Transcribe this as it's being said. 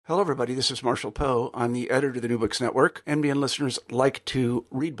Hello, everybody. This is Marshall Poe. I'm the editor of the New Books Network. NBN listeners like to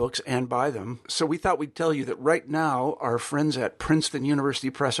read books and buy them. So we thought we'd tell you that right now, our friends at Princeton University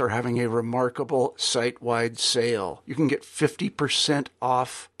Press are having a remarkable site-wide sale. You can get 50%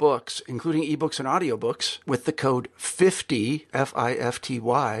 off books, including ebooks and audiobooks, with the code 50,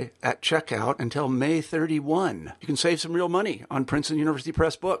 F-I-F-T-Y, at checkout until May 31. You can save some real money on Princeton University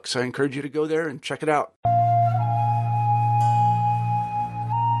Press books. I encourage you to go there and check it out.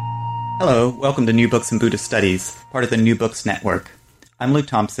 Hello, welcome to New Books in Buddhist Studies, part of the New Books Network. I'm Luke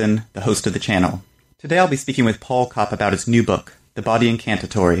Thompson, the host of the channel. Today I'll be speaking with Paul Copp about his new book, The Body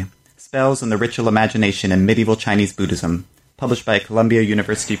Incantatory, Spells and the Ritual Imagination in Medieval Chinese Buddhism, published by Columbia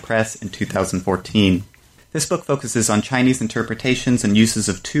University Press in 2014. This book focuses on Chinese interpretations and uses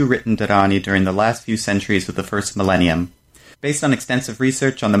of two written dharani during the last few centuries of the first millennium. Based on extensive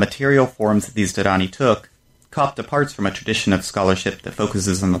research on the material forms that these dharani took, Copp departs from a tradition of scholarship that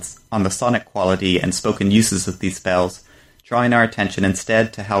focuses on the sonic quality and spoken uses of these spells, drawing our attention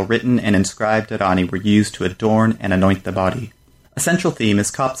instead to how written and inscribed dharani were used to adorn and anoint the body. A central theme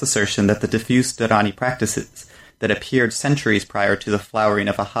is Copp's assertion that the diffuse dharani practices that appeared centuries prior to the flowering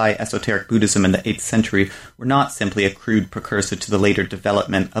of a high esoteric Buddhism in the 8th century were not simply a crude precursor to the later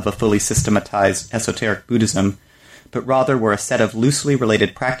development of a fully systematized esoteric Buddhism, but rather were a set of loosely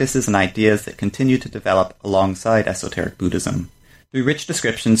related practices and ideas that continue to develop alongside esoteric Buddhism. Through rich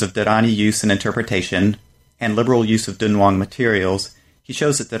descriptions of dharani use and interpretation, and liberal use of Dunhuang materials, he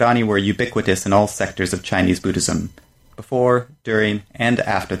shows that dharani were ubiquitous in all sectors of Chinese Buddhism, before, during, and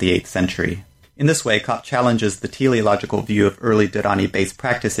after the 8th century. In this way, Copp challenges the teleological view of early dharani-based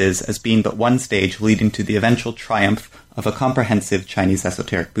practices as being but one stage leading to the eventual triumph of a comprehensive Chinese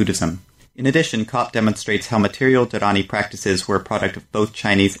esoteric Buddhism. In addition, Copp demonstrates how material dharani practices were a product of both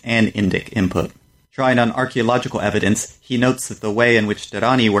Chinese and Indic input. Drawing on archeological evidence, he notes that the way in which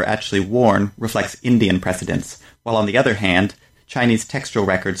dharani were actually worn reflects Indian precedents, while on the other hand, Chinese textual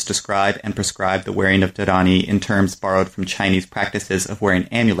records describe and prescribe the wearing of dharani in terms borrowed from Chinese practices of wearing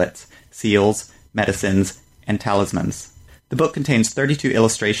amulets, seals, medicines, and talismans. The book contains 32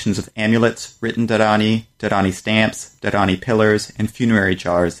 illustrations of amulets, written dharani, dharani stamps, dharani pillars, and funerary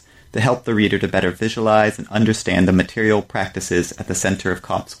jars, to help the reader to better visualize and understand the material practices at the center of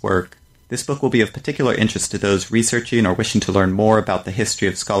Copp's work. This book will be of particular interest to those researching or wishing to learn more about the history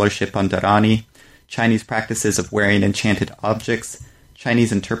of scholarship on dharani, Chinese practices of wearing enchanted objects,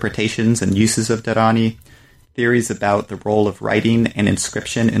 Chinese interpretations and uses of dharani, theories about the role of writing and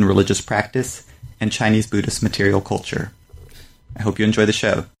inscription in religious practice, and Chinese Buddhist material culture. I hope you enjoy the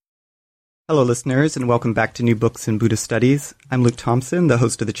show. Hello, listeners, and welcome back to New Books in Buddhist Studies. I'm Luke Thompson, the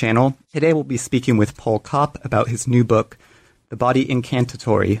host of the channel. Today we'll be speaking with Paul Copp about his new book, The Body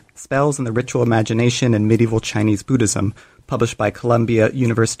Incantatory, Spells and the Ritual Imagination in Medieval Chinese Buddhism, published by Columbia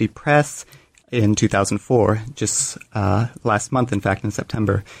University Press in 2004, just last month, in fact, in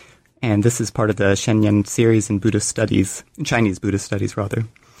September. And this is part of the Shenyang series in Buddhist Studies, Chinese Buddhist Studies, rather.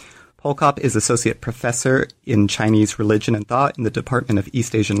 Paul Copp is Associate Professor in Chinese Religion and Thought in the Department of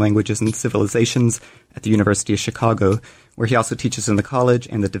East Asian Languages and Civilizations at the University of Chicago, where he also teaches in the college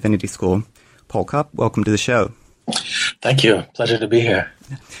and the Divinity School. Paul Copp, welcome to the show. Thank you. Pleasure to be here.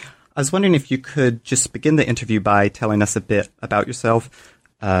 I was wondering if you could just begin the interview by telling us a bit about yourself,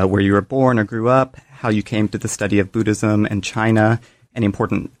 where you were born or grew up, how you came to the study of Buddhism and China, any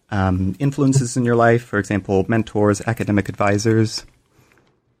important influences in your life, for example, mentors, academic advisors.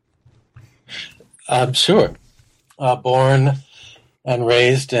 Sure. Born and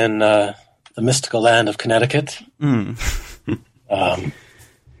raised in the mystical land of Connecticut.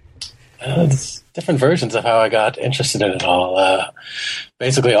 It's different versions of how I got interested in it all.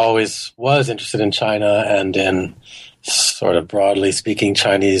 Basically always was interested in China and in sort of broadly speaking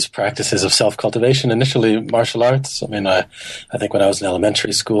Chinese practices of self-cultivation, initially martial arts. I mean, I think when I was in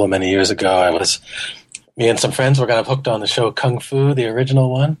elementary school many years ago, me and some friends were kind of hooked on the show Kung Fu, the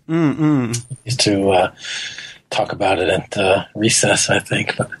original one. Used to talk about it at recess, I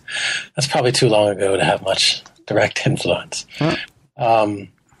think, but that's probably too long ago to have much direct influence.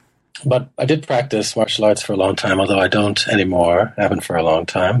 But I did practice martial arts for a long time, although I don't anymore. I haven't for a long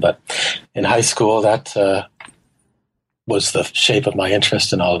time. But in high school, that was the shape of my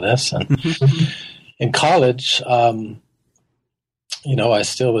interest in all of this. And in college, I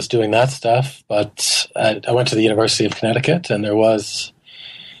still was doing that stuff, but I went to the University of Connecticut, and there was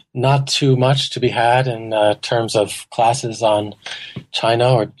not too much to be had in terms of classes on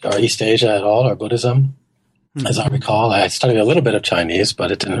China or East Asia at all, or Buddhism. As I recall, I studied a little bit of Chinese,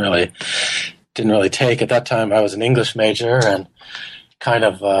 but it didn't really take. At that time, I was an English major and kind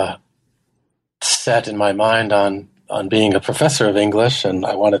of set in my mind on on being a professor of English, and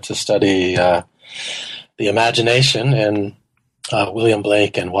I wanted to study the imagination in William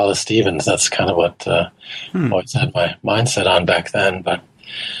Blake and Wallace Stevens. That's kind of what I always had my mindset on back then. But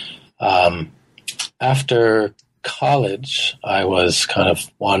after college, I was kind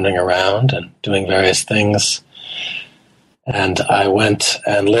of wandering around and doing various things. And I went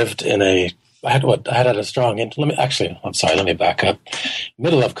and lived in I had a strong, let me back up.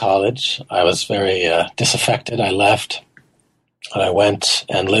 Middle of college, I was very disaffected. I left, and I went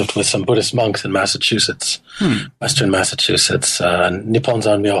and lived with some Buddhist monks in Massachusetts, Western Massachusetts, Nippon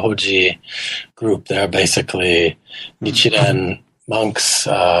Zanmyo-Hoji group. They're basically Nichiren monks,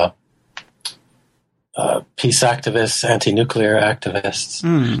 peace activists, anti-nuclear activists.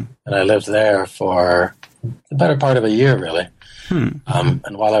 And I lived there for the better part of a year, really.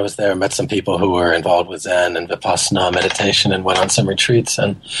 And while I was there, I met some people who were involved with Zen and Vipassana meditation and went on some retreats.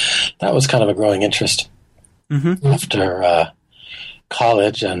 And that was kind of a growing interest after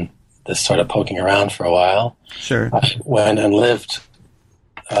college and this sort of poking around for a while. Sure. I went and lived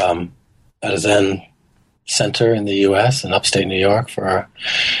at a Zen center in the U.S. in upstate New York for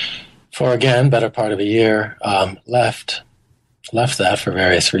again, better part of a year. Left that for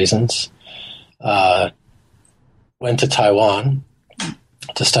various reasons. Went to Taiwan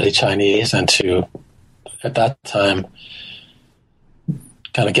to study Chinese and to, at that time,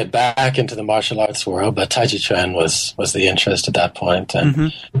 kind of get back into the martial arts world. But Tai Chi Chuan was the interest at that point, and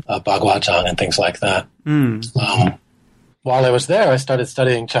Bagua Zhang and things like that. While I was there, I started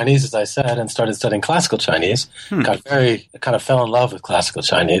studying Chinese, as I said, and started studying classical Chinese. Kind of fell in love with classical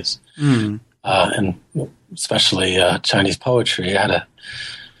Chinese, and especially Chinese poetry. I had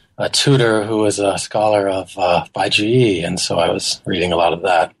a tutor who was a scholar of Bai Juyi, and so I was reading a lot of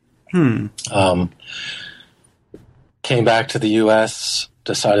that. Came back to the U.S.,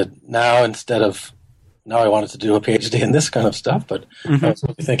 decided now I wanted to do a PhD in this kind of stuff, but I was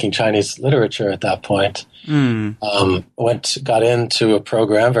really thinking Chinese literature at that point. Got into a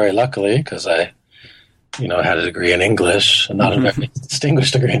program, very luckily, because I had a degree in English, and not a very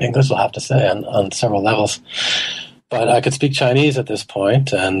distinguished degree in English, I'll have to say, on several levels. But I could speak Chinese at this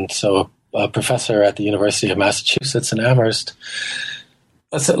point, and so a professor at the University of Massachusetts in Amherst,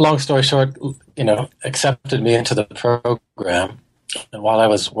 long story short, accepted me into the program. And while I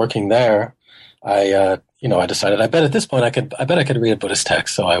was working there, I decided I bet at this point I could read a Buddhist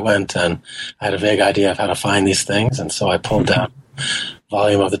text. So I went, and I had a vague idea of how to find these things, and so I pulled down a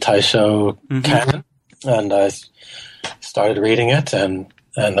volume of the Taisho canon, and I started reading it, and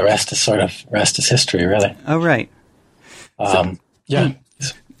the rest is history, really. Oh, right. Yeah.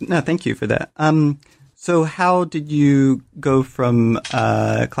 No, thank you for that. So how did you go from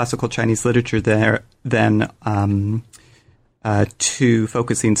classical Chinese literature then to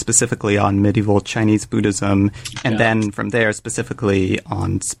focusing specifically on medieval Chinese Buddhism, and then from there specifically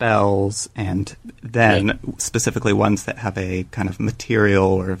on spells, and then specifically ones that have a kind of material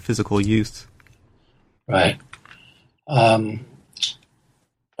or physical use? Right. How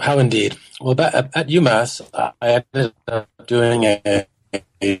indeed. Well, at UMass, I ended up doing an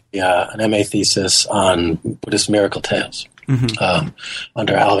MA thesis on Buddhist miracle tales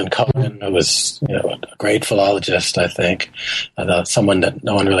under Alvin Cohen, who was a great philologist, I think, someone that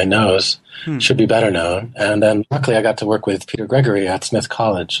no one really knows, should be better known. And then luckily I got to work with Peter Gregory at Smith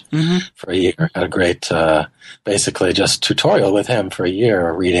College for a year. Had a great, basically just tutorial with him for a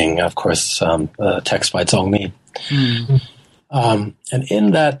year, reading, of course, a text by Zhong Mi. And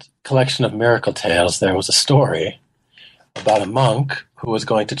in that collection of miracle tales, there was a story about a monk who was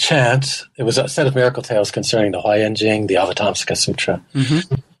going to chant. It was a set of miracle tales concerning the Huayan Jing, the Avatamsaka Sutra.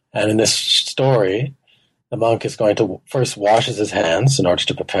 And in this story, the monk is going to first washes his hands in order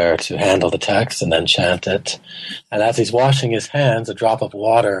to prepare to handle the text and then chant it. And as he's washing his hands, a drop of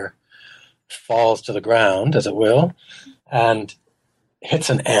water falls to the ground, as it will, and hits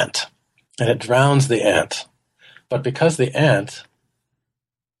an ant. And it drowns the ant. But because the ant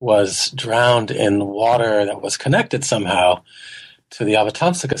was drowned in water that was connected somehow to the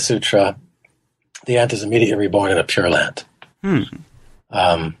Avatamsaka Sutra, the ant is immediately reborn in a Pure Land.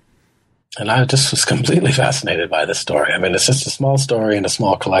 And I just was completely fascinated by this story. I mean, it's just a small story in a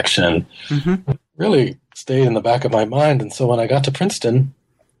small collection. It really stayed in the back of my mind. And so when I got to Princeton,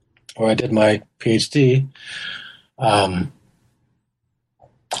 where I did my PhD, I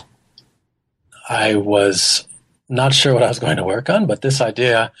was not sure what I was going to work on, but this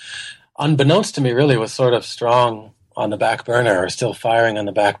idea, unbeknownst to me, really was sort of strong on the back burner, or still firing on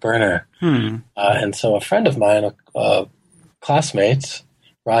the back burner. And so a friend of mine, a classmate,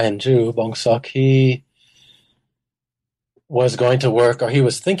 Ryan Ju, Bong Sok, he was going to work, or he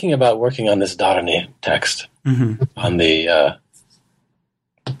was thinking about working on this dharani text, on the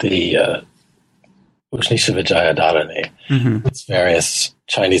Upanishad Dharani, its various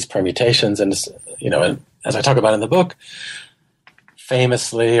Chinese permutations, and as I talk about in the book,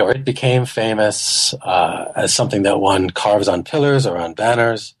 famously, or it became famous as something that one carves on pillars or on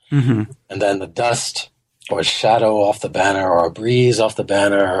banners, and then the dust or shadow off the banner or a breeze off the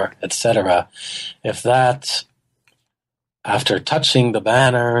banner, etc. If that, after touching the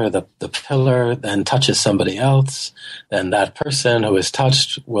banner, the pillar, then touches somebody else, then that person who is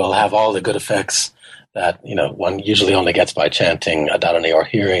touched will have all the good effects that one usually only gets by chanting a dharani or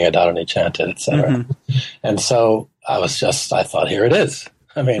hearing a dharani chanted, etc. And so I thought, here it is.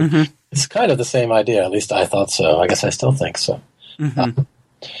 I mean, it's kind of the same idea. At least I thought so. I guess I still think so.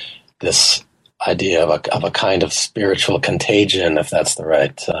 This idea of a kind of spiritual contagion, if that's the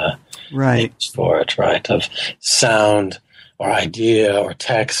right name for it, right? Of sound or idea or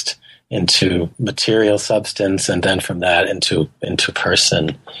text into material substance, and then from that into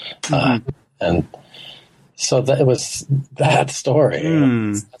person, and so it was that story.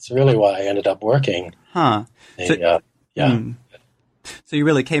 That's really why I ended up working. So you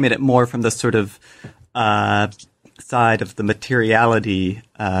really came at it more from the sort of side of the materiality,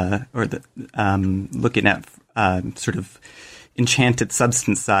 or the looking at sort of enchanted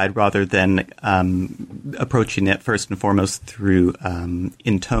substance side, rather than approaching it first and foremost through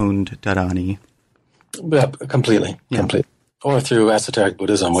intoned dharani. Yeah, completely. Or through esoteric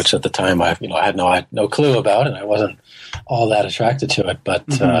Buddhism, which at the time I had no clue about, and I wasn't all that attracted to it. But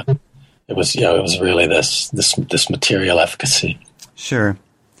it was really this material efficacy. Sure.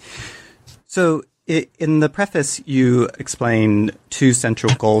 So in the preface, you explain two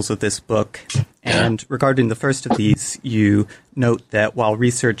central goals of this book. And regarding the first of these, you note that while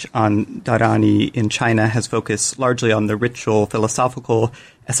research on dharani in China has focused largely on the ritual, philosophical,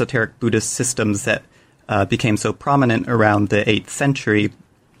 esoteric Buddhist systems that became so prominent around the 8th century,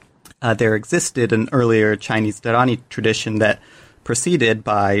 there existed an earlier Chinese dharani tradition that preceded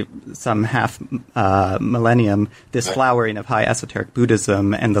by some half millennium this flowering of high esoteric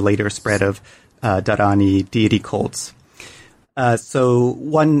Buddhism and the later spread of dharani deity cults. So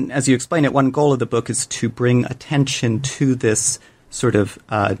as you explain it, one goal of the book is to bring attention to this sort of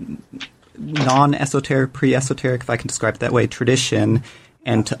non-esoteric, pre-esoteric, if I can describe it that way, tradition,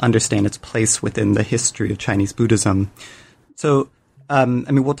 and to understand its place within the history of Chinese Buddhism. So,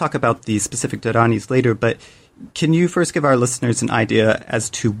 we'll talk about the specific dharanis later, but can you first give our listeners an idea as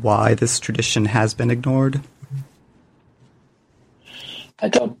to why this tradition has been ignored?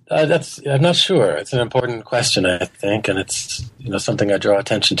 I'm not sure. It's an important question, I think, and it's something I draw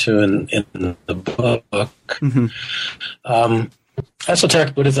attention to in the book.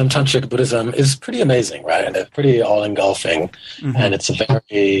 Esoteric Buddhism, Tantric Buddhism is pretty amazing, right? And it's pretty all-engulfing, and it's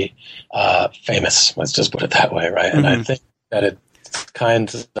very famous. Let's just put it that way, right? And I think that it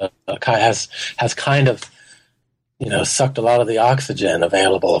has kind of sucked a lot of the oxygen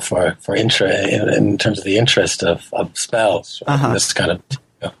available for in terms of the interest of spells, right? This kind of,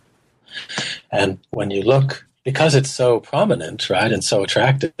 and when you look, because it's so prominent, right, and so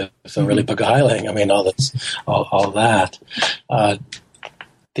attractive, so really beguiling. I mean, all that.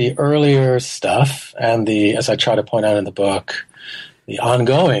 The earlier stuff, and as I try to point out in the book, the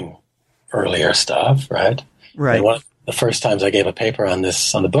ongoing earlier stuff, right? Right. And one of the first times I gave a paper on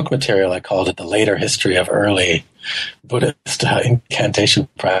this, on the book material, I called it "The Later History of Early Buddhist Incantation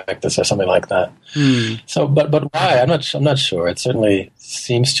Practice," or something like that. So, but why? I'm not sure. It certainly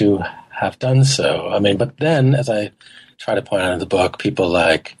seems to have done so. I mean, but then, as I try to point out in the book, people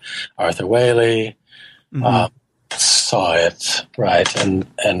like Arthur Whaley saw it, right? And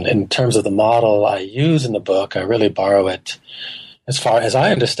in terms of the model I use in the book, I really borrow it, as far as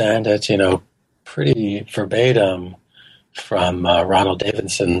I understand it, pretty verbatim from Ronald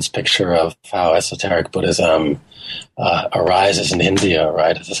Davidson's picture of how esoteric Buddhism arises in India,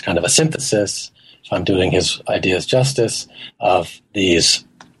 right? It's this kind of a synthesis, if I'm doing his ideas justice, of these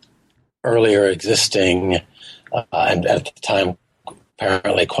earlier existing, and at the time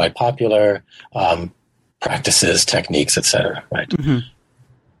apparently quite popular, practices, techniques, etc. Right.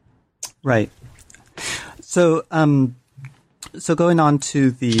 Right. So, so going on to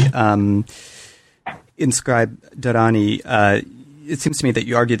the inscribed dharani, it seems to me that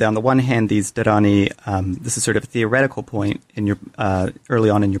you argue that on the one hand, these dharani, this is sort of a theoretical point in your early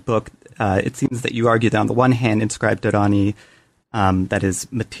on in your book. It seems that you argue that on the one hand, inscribed dharani, that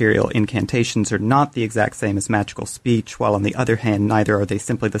is, material incantations, are not the exact same as magical speech, while on the other hand, neither are they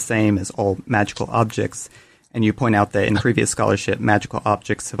simply the same as all magical objects. And you point out that in previous scholarship, magical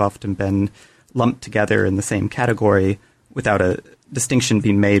objects have often been lumped together in the same category, without a distinction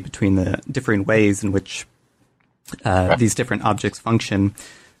being made between the differing ways in which these different objects function.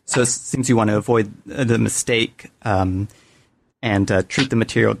 So it seems you want to avoid the mistake and treat the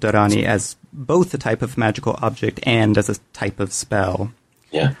material dharani as both a type of magical object and as a type of spell.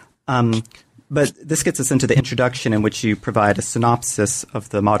 Yeah. But this gets us into the introduction, in which you provide a synopsis of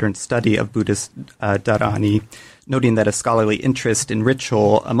the modern study of Buddhist dharani, noting that a scholarly interest in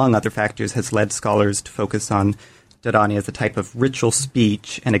ritual, among other factors, has led scholars to focus on dharani as a type of ritual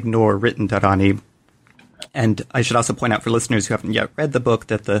speech and ignore written dharani. And I should also point out for listeners who haven't yet read the book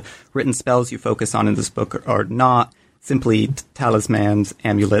that the written spells you focus on in this book are not simply talismans,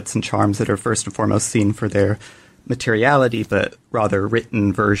 amulets, and charms that are first and foremost seen for their materiality, but rather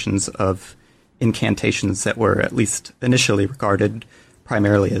written versions of incantations that were at least initially regarded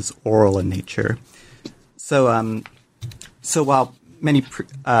primarily as oral in nature. So while many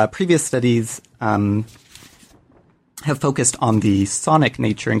previous studies have focused on the sonic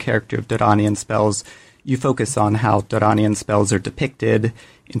nature and character of dharani and spells, you focus on how dharani and spells are depicted,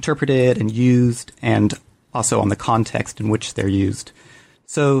 interpreted, and used, and also on the context in which they're used.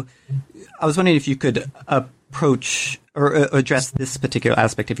 So I was wondering if you could approach or address this particular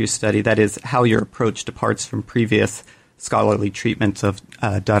aspect of your study, that is, how your approach departs from previous scholarly treatments of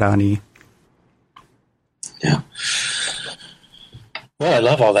dharani. Yeah. Well, I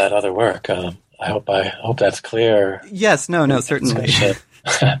love all that other work. I hope that's clear. Yes, no, certainly.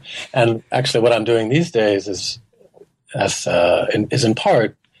 And actually, what I'm doing these days is in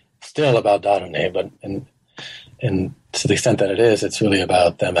part still about dharani, but to the extent that it is, it's really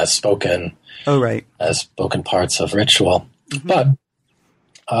about them as spoken. Oh, right. As spoken parts of ritual. Mm-hmm. But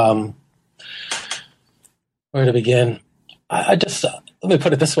where to begin? I just let me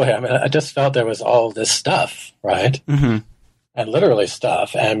put it this way. I mean, I just felt there was all this stuff, right? Mm-hmm. And literally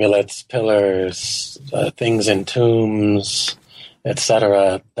stuff: amulets, pillars, things in tombs,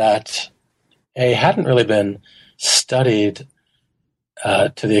 etc. That hadn't really been studied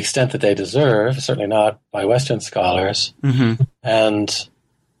to the extent that they deserve. Certainly not by Western scholars, mm-hmm. and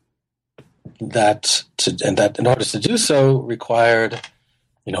that in order to do so required,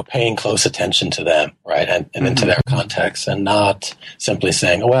 paying close attention to them, right, and mm-hmm. into their context, and not simply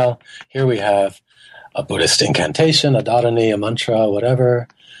saying, "Oh, well, here we have a Buddhist incantation, a dharani, a mantra, whatever.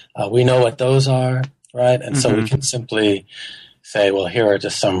 We know what those are, right?" And mm-hmm. so we can simply say, "Well, here are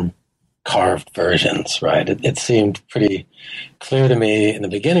just some carved versions," right? It seemed pretty clear to me in the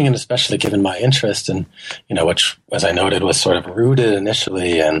beginning, and especially given my interest in, which, as I noted, was sort of rooted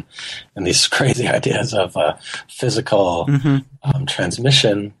initially in these crazy ideas of physical mm-hmm.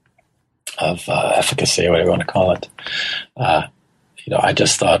 Transmission of efficacy, whatever you want to call it. I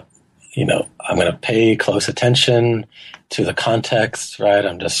just thought, I'm going to pay close attention to the context, right?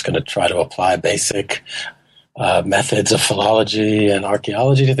 I'm just going to try to apply basic methods of philology and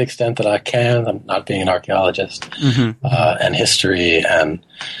archaeology to the extent that I can. I'm not being an archaeologist, mm-hmm. And history, and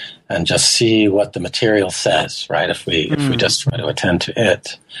just see what the material says, right? If we just try to attend to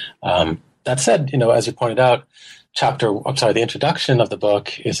it. That said, as you pointed out, the introduction of the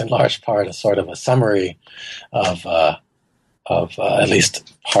book is in large part a sort of a summary of at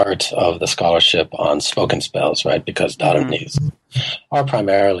least part of the scholarship on spoken spells, right? Because dharanis are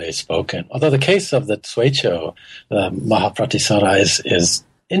primarily spoken. Although the case of the Tsuecho, the Mahapratisara, is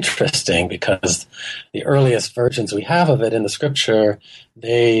interesting because the earliest versions we have of it in the scripture,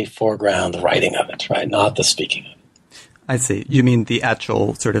 they foreground the writing of it, right? Not the speaking of it. I see. You mean the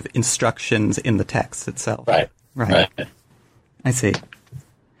actual sort of instructions in the text itself? Right. I see.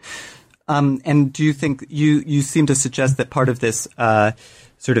 And do you think you seem to suggest that part of this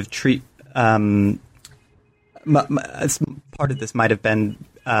sort of part of this might have been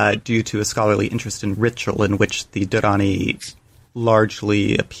due to a scholarly interest in ritual, in which the dharani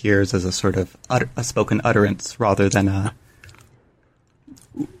largely appears as a sort of a spoken utterance rather than a.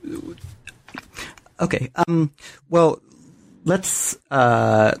 Okay. Well, let's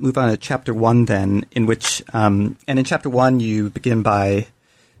move on to chapter 1 then, in which and in chapter 1 you begin by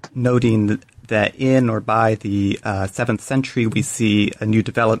noting that in or by the 7th century we see a new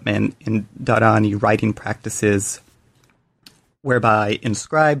development in dharani writing practices, whereby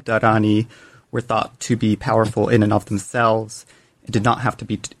inscribed dharani were thought to be powerful in and of themselves and did not have to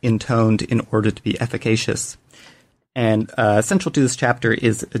be intoned in order to be efficacious. And central to this chapter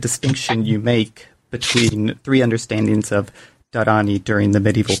is a distinction you make between 3 understandings of dharani during the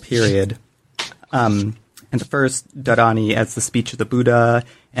medieval period. And the first, dharani as the speech of the Buddha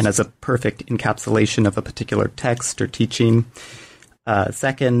and as a perfect encapsulation of a particular text or teaching.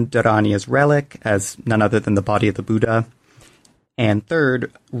 Second, dharani as relic, as none other than the body of the Buddha. And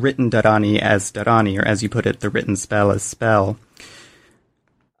third, written dharani as dharani, or as you put it, the written spell as spell.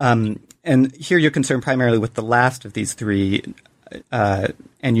 And here you're concerned primarily with the last of these three, and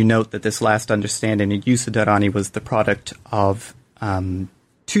you note that this last understanding and use of dharani was the product of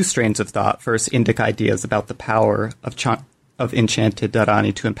two strains of thought. First, Indic ideas about the power of enchanted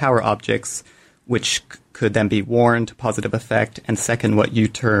dharani to empower objects, which could then be worn to positive effect. And second, what you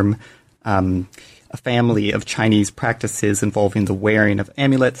term a family of Chinese practices involving the wearing of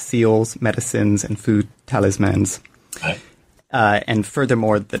amulets, seals, medicines, and food talismans. Right. And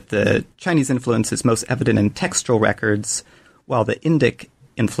furthermore, that the Chinese influence is most evident in textual records, while the Indic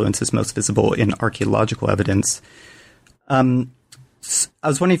influence is most visible in archeological evidence. I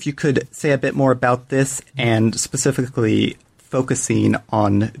was wondering if you could say a bit more about this, and specifically focusing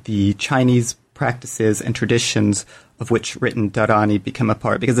on the Chinese practices and traditions of which written dharani become a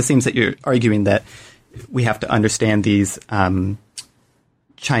part, because it seems that you're arguing that we have to understand these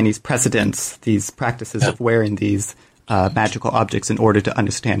Chinese precedents, these practices of wearing these magical objects in order to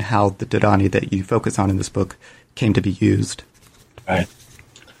understand how the dharani that you focus on in this book came to be used. Right.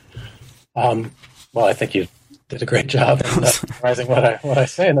 Well, I think you did a great job in summarizing what I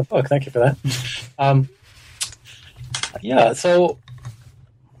say in the book. Thank you for that. So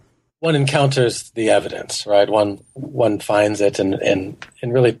one encounters the evidence, right? One finds it in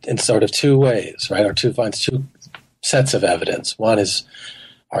really in sort of two ways, right? Or finds two sets of evidence. One is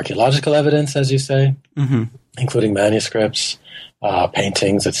archeological evidence, as you say, including manuscripts,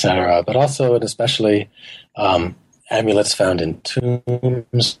 paintings, etc., but also and especially amulets found in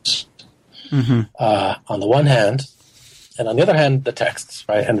tombs. On the one hand, and on the other hand, the texts,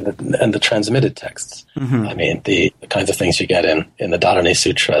 right, and the transmitted texts. I mean, the kinds of things you get in the Dharani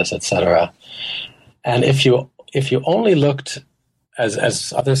Sutras, etc. And if you only looked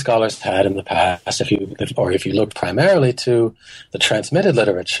as other scholars had in the past, if you looked primarily to the transmitted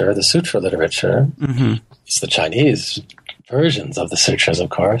literature, the sutra literature, it's the Chinese versions of the sutras, of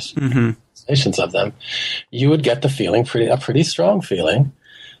course, translations of them, you would get the feeling, a pretty strong feeling,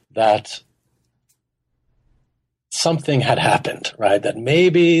 that something had happened, right? That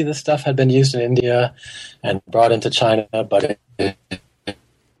maybe the stuff had been used in India and brought into China, but it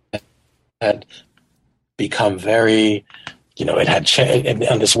had become very, it had changed.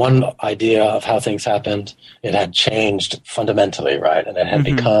 And this one idea of how things happened, it had changed fundamentally, right? And it had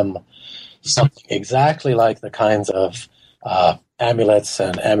become something exactly like the kinds of amulets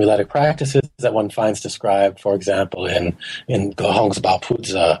and amuletic practices that one finds described, for example, in Gohong's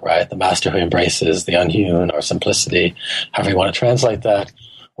Baopuzi, right? The master who embraces the unhewn or simplicity, however you want to translate that,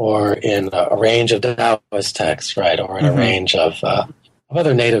 or in a range of Taoist texts, right? Or in a range of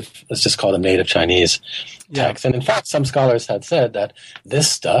other native, let's just call them native Chinese texts. And in fact, some scholars had said that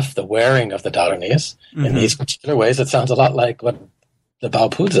this stuff, the wearing of the dharanis, in these particular ways, it sounds a lot like what the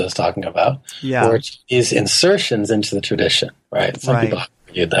Baopuzi is talking about, which is insertions into the tradition, right? Some people have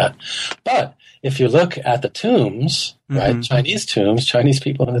argued that. But if you look at the tombs, right, Chinese tombs, Chinese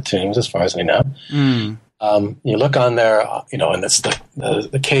people in the tombs, as far as we know, you look on there, and it's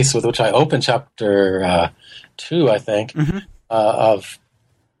the case with which I open chapter 2, I think, of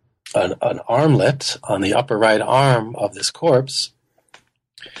an armlet on the upper right arm of this corpse,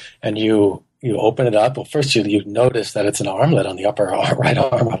 and you open it up. Well, first you notice that it's an armlet on the upper right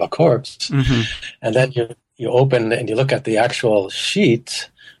arm of a corpse. And then you open and you look at the actual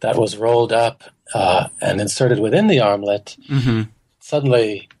sheet that was rolled up and inserted within the armlet.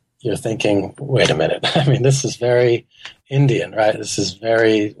 Suddenly you're thinking, wait a minute. I mean, this is very Indian, right? This is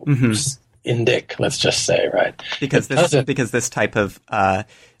very Indic, let's just say, right? Because this type of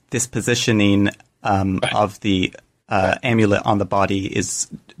this positioning of the amulet on the body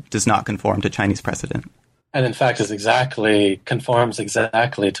does not conform to Chinese precedent. And in fact, conforms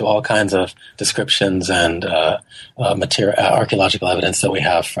exactly to all kinds of descriptions and archaeological evidence that we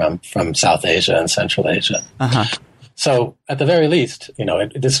have from South Asia and Central Asia. So at the very least,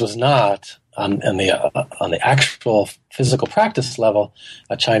 this was not on the actual physical practice level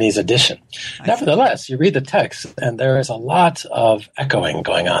a Chinese addition. Nevertheless, you read the text, and there is a lot of echoing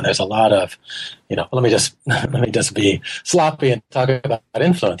going on. There's a lot of, let me just be sloppy and talk about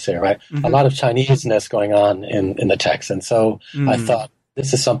influence here, right? A lot of Chineseness going on in the text, and so I thought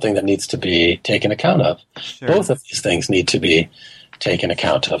this is something that needs to be taken account of. Sure. Both of these things need to be taken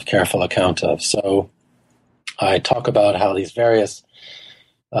careful account of. So I talk about how these various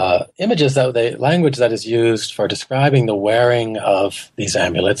images, the language that is used for describing the wearing of these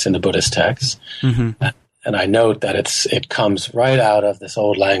amulets in the Buddhist texts, and I note that it comes right out of this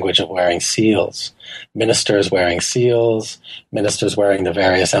old language of wearing seals. Ministers wearing seals, ministers wearing the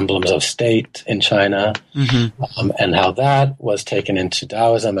various emblems of state in China, and how that was taken into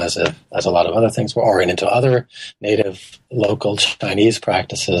Taoism as a lot of other things were, or into other native local Chinese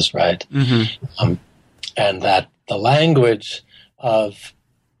practices, right? And that the language of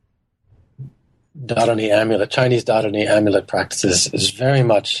Chinese dharani amulet practices is very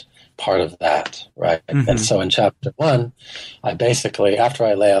much part of that, right? And so in chapter 1, I basically, after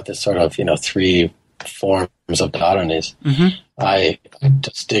I lay out this sort of, 3 forms of dharanis, I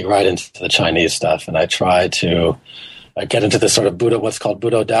just dig right into the Chinese stuff, and I try to get into this sort of Buddha, what's called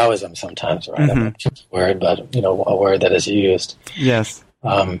Buddha Taoism sometimes, right? I'm not sure the word, but, a word that is used. Yes.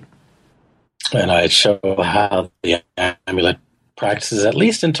 And I show how the amulet practices, at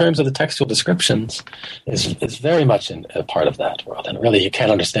least in terms of the textual descriptions, is very much a part of that world. And really, you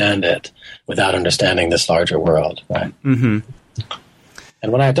can't understand it without understanding this larger world, right? And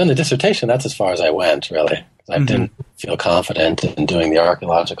when I had done the dissertation, that's as far as I went, really. I didn't feel confident in doing the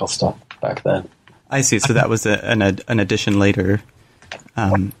archaeological stuff back then. I see. So that was an addition later.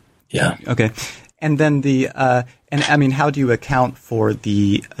 Yeah. Okay. And then how do you account for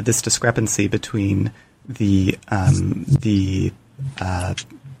this discrepancy between the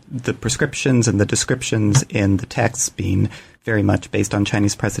prescriptions and the descriptions in the texts being very much based on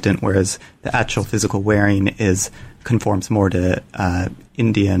Chinese precedent, whereas the actual physical wearing conforms more to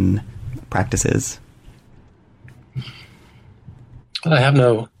Indian practices? But I have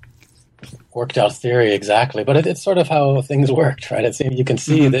no worked out theory exactly, but it's sort of how things worked, right? You can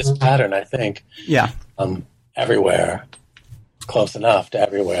see this pattern, I think, everywhere, close enough to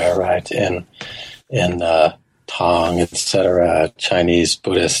everywhere, right? In Tang, etc., Chinese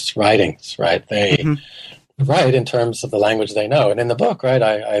Buddhist writings, right? They write in terms of the language they know. And in the book, right,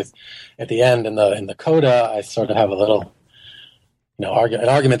 I at the end in the coda, I sort of have a little, an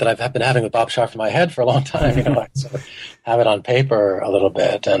argument that I've been having with Bob Sharp in my head for a long time. I sort of have it on paper a little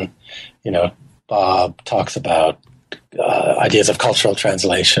bit, and Bob talks about ideas of cultural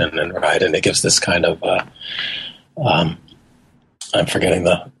translation, and it gives this kind of I'm forgetting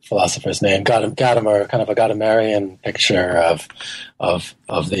the philosopher's name, Gadamer, kind of a Gadamerian picture of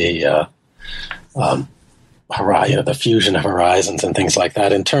the the fusion of horizons and things like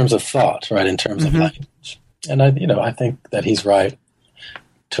that in terms of thought, right? In terms of language, and I think that he's right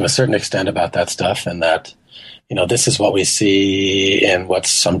to a certain extent about that stuff, and that this is what we see in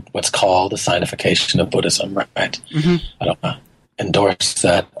what's called the signification of Buddhism, right? I don't endorse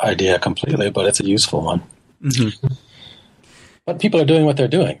that idea completely, but it's a useful one. But people are doing what they're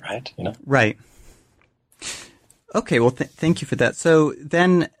doing, right? Right. Okay, well, thank you for that. So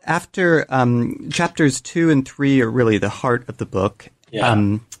then after chapters 2 and 3 are really the heart of the book.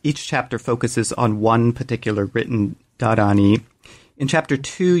 Yeah. Each chapter focuses on one particular written dharani. In chapter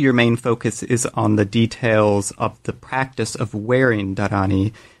 2, your main focus is on the details of the practice of wearing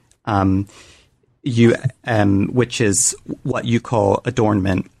dharani, which is what you call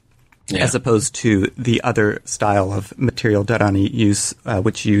adornment. Yeah. As opposed to the other style of material dharani use,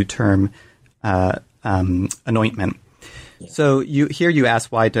 which you term anointment. Yeah. So you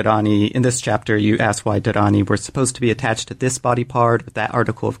ask why dharani, in this chapter, you ask why dharani were supposed to be attached to this body part with that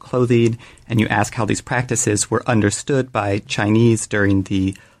article of clothing, and you ask how these practices were understood by Chinese during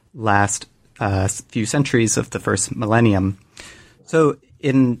the last few centuries of the first millennium. So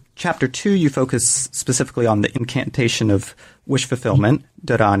in chapter 2, you focus specifically on the incantation of wish fulfillment,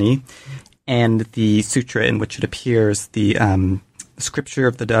 dharani, and the sutra in which it appears, the scripture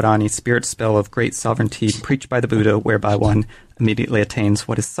of the dharani, spirit spell of great sovereignty, preached by the Buddha, whereby one immediately attains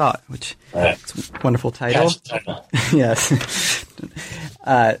what is sought, which is a wonderful title. Yes.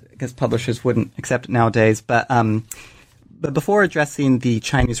 I guess publishers wouldn't accept it nowadays, but before addressing the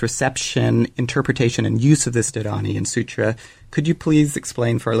Chinese reception, interpretation, and use of this dharani and sutra, could you please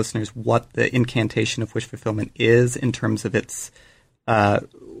explain for our listeners what the incantation of wish fulfillment is in terms of its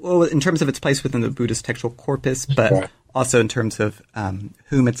place within the Buddhist textual corpus, but also in terms of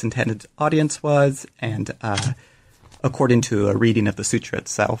whom its intended audience was, and according to a reading of the sutra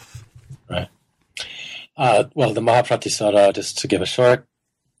itself? Right. Well, the Mahapratisara, just to give a short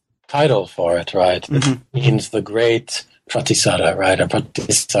title for it, right? It means the great Pratisara, right? And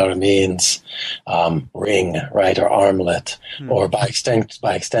Pratisara means ring, right, or armlet, or by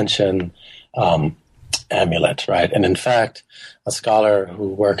extension, amulet, right? And in fact, a scholar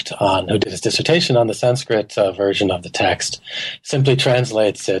who did his dissertation on the Sanskrit version of the text simply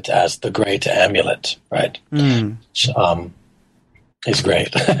translates it as the great amulet, right? Which is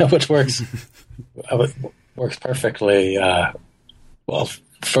great, which works perfectly well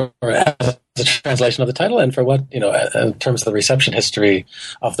for a translation of the title and for what, in terms of the reception history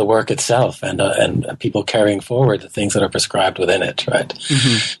of the work itself and people carrying forward the things that are prescribed within it, right?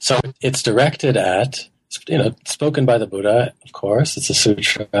 Mm-hmm. So it's directed at, spoken by the Buddha, of course. It's a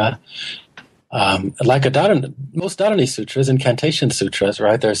sutra. Like most dharani sutras, incantation sutras,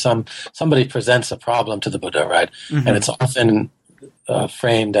 right? There's somebody presents a problem to the Buddha, right? Mm-hmm. And it's often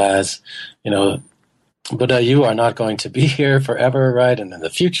framed as, Buddha, you are not going to be here forever, right? And in the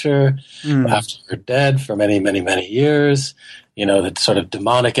future, after you're dead for many, many, many years, the sort of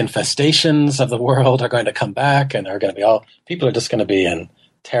demonic infestations of the world are going to come back, and people are just going to be in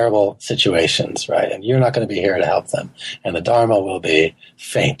terrible situations, right? And you're not going to be here to help them. And the Dharma will be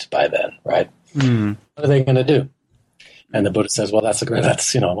faint by then, right? Mm. What are they going to do? And the Buddha says, well, that's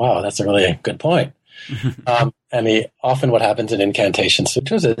a really good point. And often what happens in incantation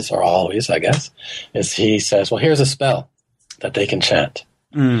sutras is, or always, I guess, is he says, well, here's a spell that they can chant,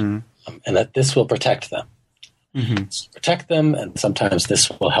 and that this will protect them. Mm-hmm. Protect them, and sometimes this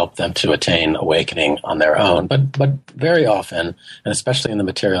will help them to attain awakening on their own. But very often, and especially in the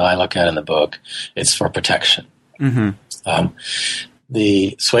material I look at in the book, it's for protection. Mm-hmm.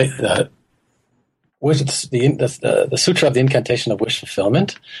 The Sutra of the Incantation of Wish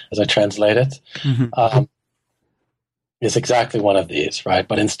Fulfillment, as I translate it, is exactly one of these, right?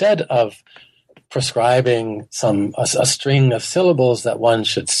 But instead of prescribing a string of syllables that one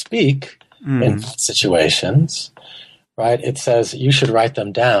should speak in situations, right? It says you should write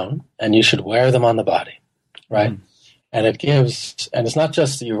them down and you should wear them on the body, right? And it's not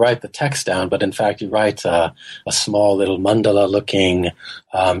just that you write the text down, but in fact you write a small little mandala-looking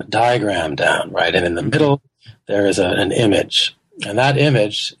diagram down, right? And in the middle there is an image, and that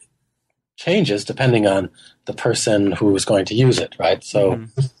image changes depending on the person who is going to use it, right? So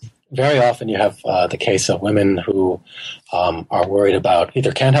very often you have the case of women who are worried about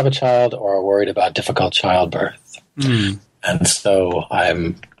either can't have a child or are worried about difficult childbirth. And so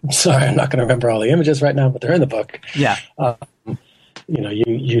I'm sorry, I'm not going to remember all the images right now, but they're in the book. Yeah.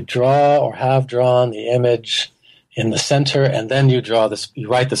 You draw or have drawn the image in the center, and then you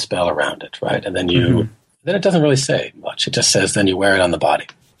write the spell around it, right? And then then it doesn't really say much. It just says then you wear it on the body.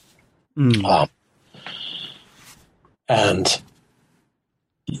 And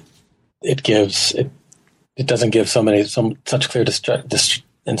it doesn't give such clear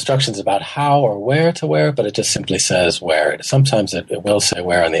instructions about how or where to wear, but it just simply says wear it. Sometimes it will say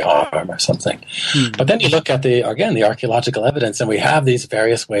wear on the arm or something. But then you look at the archeological evidence, and we have these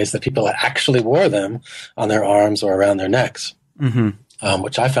various ways that people actually wore them on their arms or around their necks,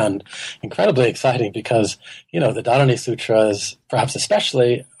 which I found incredibly exciting because, the Dharani Sutras, perhaps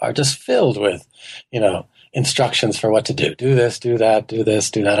especially, are just filled with, instructions for what to do. Do this, do that, do this,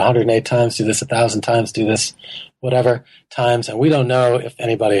 do that 108 times, do this 1,000 times, do this whatever times, and we don't know if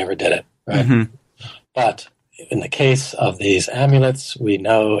anybody ever did it, right? But in the case of these amulets, we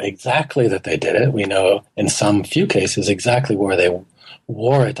know exactly that they did it. We know in some few cases exactly where they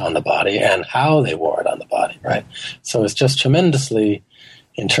wore it on the body and how they wore it on the body, right? So it's just tremendously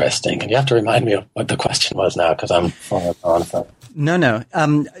interesting. And you have to remind me of what the question was now, because I'm falling on for it. No.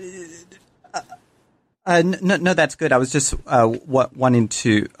 No, that's good. I was just I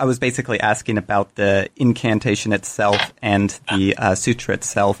was basically asking about the incantation itself and the sutra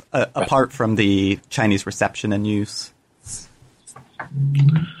itself, apart from the Chinese reception and use.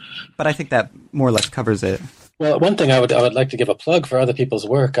 But I think that more or less covers it. Well, one thing I would like to give a plug for other people's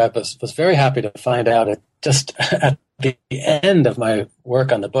work. I was very happy to find out just at the end of my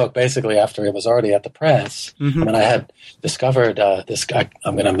work on the book, basically after it was already at the press, when I had discovered this guy,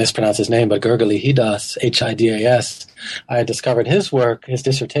 I'm going to mispronounce his name, but Gergely Hidas, Hidas, I had discovered his work, his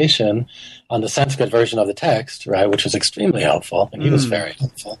dissertation on the Sanskrit version of the text, right, which was extremely helpful, and he was very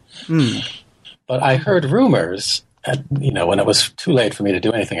helpful. But I heard rumors, when it was too late for me to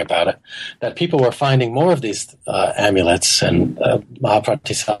do anything about it, that people were finding more of these amulets and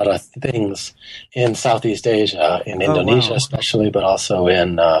Mahapratisara things in Southeast Asia, in Indonesia especially, but also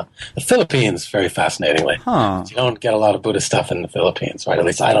in the Philippines, very fascinatingly. You don't get a lot of Buddhist stuff in the Philippines, right? At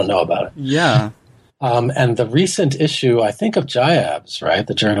least I don't know about it. Yeah. And the recent issue, I think, of JIABS, right,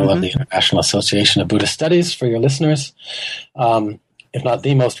 the Journal of the International Association of Buddhist Studies, for your listeners, if not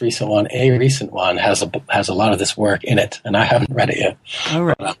the most recent one, a recent one has a lot of this work in it, and I haven't read it yet. All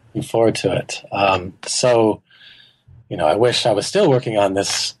right. But I'm looking forward to it. So, I wish I was still working on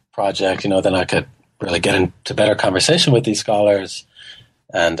this project. Then I could really get into better conversation with these scholars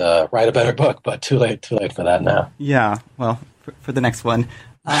and write a better book. But too late for that now. Yeah. Well, for the next one.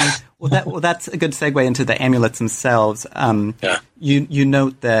 That's a good segue into the amulets themselves. You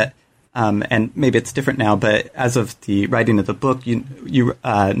note that and maybe it's different now, but as of the writing of the book, you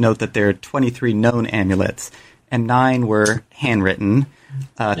note that there are 23 known amulets, and 9 were handwritten,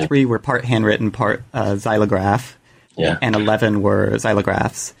 3 were part handwritten, part xylograph, and 11 were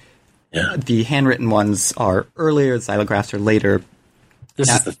xylographs. Yeah. The handwritten ones are earlier, xylographs are later. This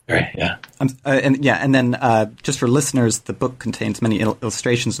is the theory, and then just for listeners, the book contains many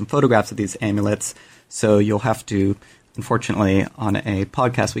illustrations and photographs of these amulets, so you'll have to, unfortunately, on a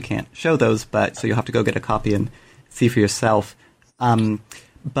podcast we can't show those, so you'll have to go get a copy and see for yourself.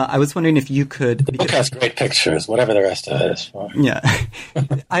 But I was wondering if you could... The book has great pictures, whatever the rest of it is for. Yeah.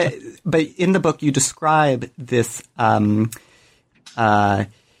 But in the book, you describe this...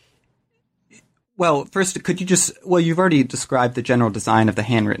 well, first, could you just... Well, you've already described the general design of the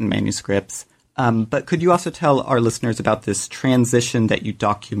handwritten manuscripts, but could you also tell our listeners about this transition that you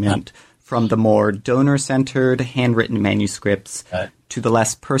document from the more donor-centered handwritten manuscripts to the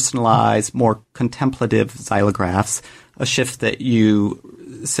less personalized, more contemplative xylographs, a shift that you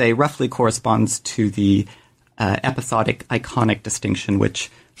say roughly corresponds to the episodic iconic distinction, which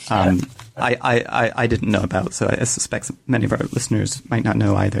I didn't know about, so I suspect many of our listeners might not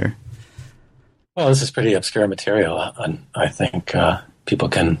know either. Well, this is pretty obscure material, and I think people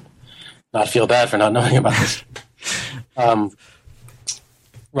can not feel bad for not knowing about this.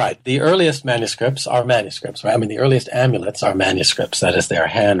 Right. The earliest manuscripts are manuscripts, right? I mean, the earliest amulets are manuscripts. That is, they are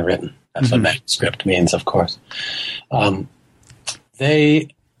handwritten. That's what manuscript means, of course. They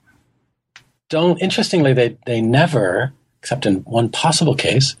don't, interestingly, they never, except in one possible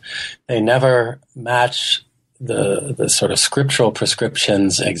case, they never match the sort of scriptural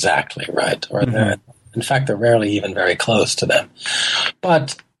prescriptions exactly, right? Or in fact, they're rarely even very close to them.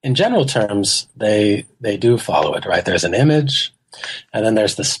 But in general terms, they do follow it, right? There's an image, and then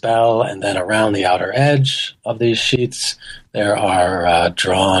there's the spell, and then around the outer edge of these sheets, there are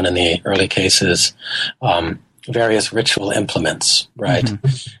drawn, in the early cases, various ritual implements, right?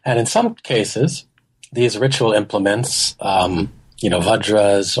 And in some cases, these ritual implements,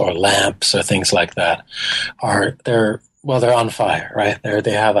 vajras or lamps or things like that, they're on fire, right?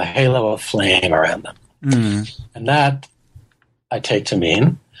 They have a halo of flame around them. And that I take to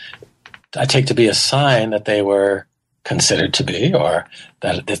be a sign that they were considered to be, or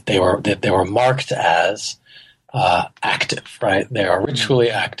that they were marked as active, right? They are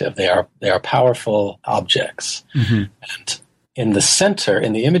ritually active. They are powerful objects. And in the center,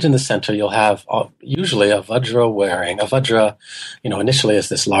 in the image in the center, you'll have usually a vajra wearing. A vajra, initially is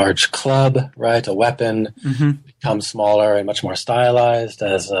this large club, right? A weapon, becomes smaller and much more stylized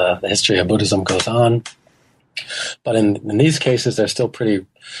as the history of Buddhism goes on. But in these cases, they're still pretty,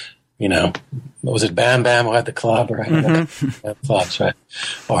 was it Bam Bam who had the club, right? Clubs, right?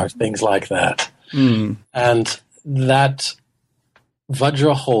 Or things like that. And that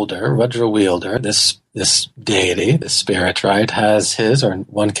vajra holder, vajra wielder, this deity, this spirit, right, has his, or in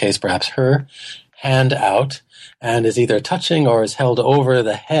one case perhaps her, hand out and is either touching or is held over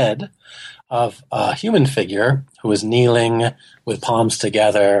the head of a human figure who is kneeling with palms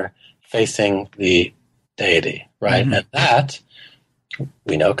together facing the deity, right? And that,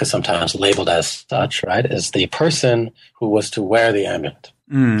 we know, because sometimes labeled as such, right, is the person who was to wear the amulet.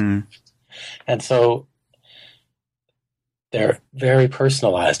 And so they're very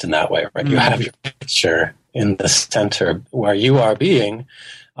personalized in that way, right? You have your picture in the center where you are being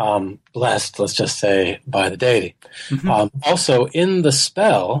blessed, let's just say, by the deity. Also, in the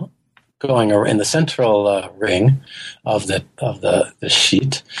spell, going in the central ring of the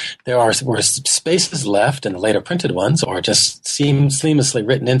sheet, were spaces left in the later printed ones, or just seamlessly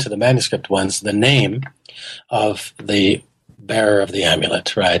written into the manuscript ones, the name of the bearer of the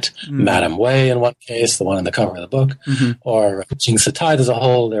amulet, right? Madame Wei in one case, the one on the cover of the book, or Jing Satai, there's there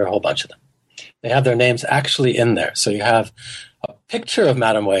are a whole bunch of them. They have their names actually in there. So you have a picture of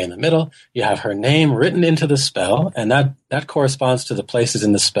Madame Wei in the middle, you have her name written into the spell, and that corresponds to the places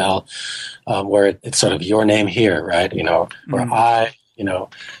in the spell where it's sort of your name here, right? Where the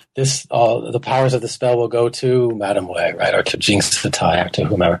powers of the spell will go to Madame Wei, right? Or to Jing Satai, or to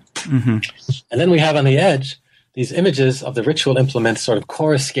whomever. And then we have on the edge these images of the ritual implements sort of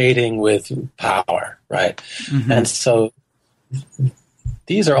coruscating with power, right? And so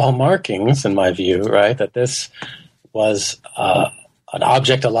these are all markings, in my view, right, that this was an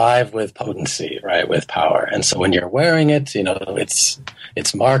object alive with potency, right, with power. And so when you're wearing it,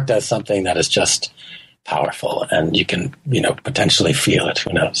 it's marked as something that is just powerful, and you can, potentially feel it.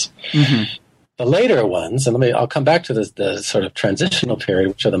 Who knows? The later ones, and I'll come back to the sort of transitional period,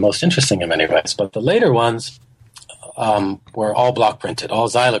 which are the most interesting in many ways, but the later ones were all block printed, all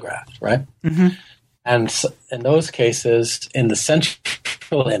xylographed, right? And so in those cases, in the center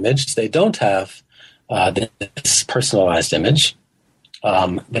central image. They don't have this personalized image.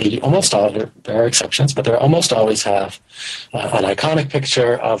 They almost all, there are exceptions, but they almost always have an iconic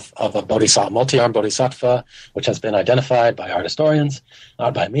picture of a bodhisattva, multi-armed bodhisattva, which has been identified by art historians,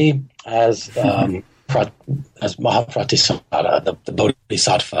 not by me, as Mahapratisada, the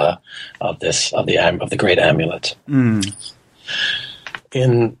bodhisattva of the great amulet.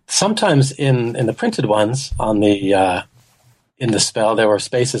 Sometimes in the printed ones in the spell, there were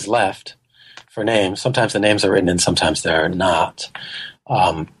spaces left for names. Sometimes the names are written and sometimes they're not.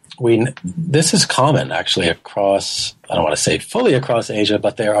 This is common actually across, I don't want to say fully across Asia,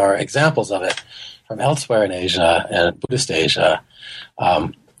 but there are examples of it from elsewhere in Asia and Buddhist Asia,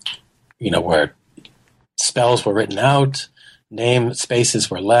 where spells were written out, name spaces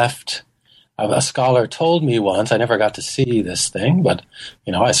were left. A scholar told me once, I never got to see this thing, but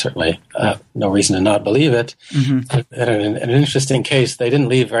I certainly have no reason to not believe it. Mm-hmm. In an interesting case, they didn't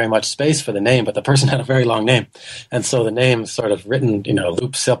leave very much space for the name, but the person had a very long name. And so the name sort of written,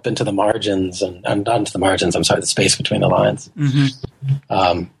 loops up into the margins and onto the margins, the space between the lines.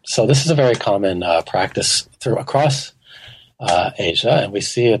 Mm-hmm. So this is a very common practice across Asia, and we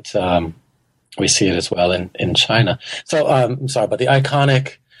see it as well in China. So I'm sorry, but the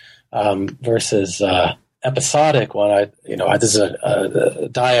iconic versus episodic one. This is a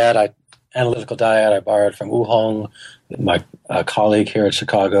dyad, analytical dyad I borrowed from Wu Hong, my colleague here at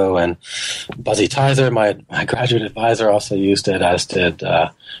Chicago, and Buzzy Tizer, my graduate advisor, also used it, as did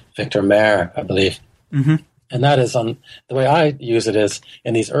Victor Mayer, I believe. Mm-hmm. And that is the way I use it is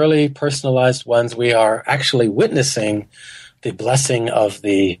in these early personalized ones, we are actually witnessing the blessing of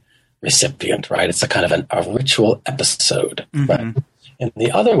the recipient, right? It's a kind of a ritual episode, mm-hmm. right? In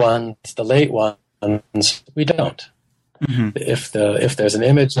the other ones, the late ones, we don't. Mm-hmm. If there's an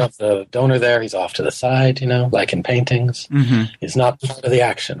image of the donor there, he's off to the side, like in paintings. Mm-hmm. He's not part of the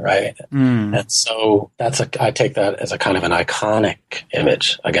action, right? Mm. And so I take that as a kind of an iconic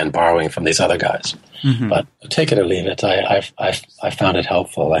image, again, borrowing from these other guys. Mm-hmm. But take it or leave it. I found it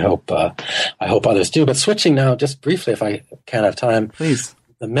helpful. I hope others do. But switching now, just briefly, if I can have time, please.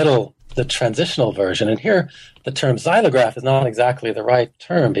 The transitional version, and here the term xylograph is not exactly the right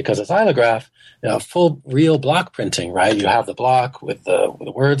term, because a xylograph, full real block printing, right? You have the block with the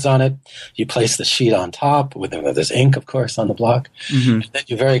words on it. You place the sheet on top there's ink, of course, on the block. Mm-hmm. And then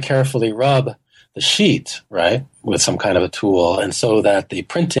you very carefully rub the sheet, right, with some kind of a tool, and so that the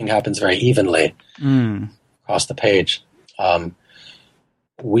printing happens very evenly across the page.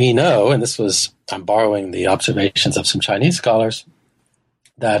 We know, and I'm borrowing the observations of some Chinese scholars,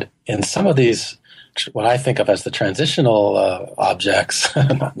 that in some of these, what I think of as the transitional objects,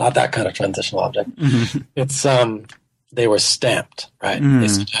 not that kind of transitional object, mm-hmm. It's they were stamped, right? Mm. They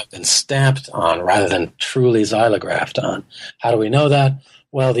seem to have been stamped on rather than truly xylographed on. How do we know that?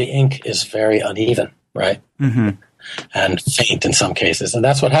 Well, the ink is very uneven, right? Mm-hmm. And faint in some cases. And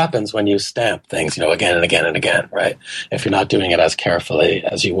that's what happens when you stamp things, again and again and again, right? If you're not doing it as carefully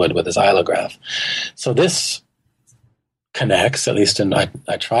as you would with a xylograph. So this connects, at least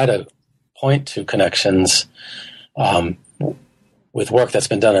I try to point to connections with work that's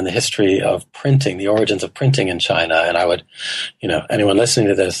been done in the history of printing, the origins of printing in China. And I would, anyone listening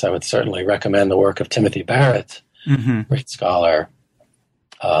to this, I would certainly recommend the work of Timothy Barrett, mm-hmm. great scholar,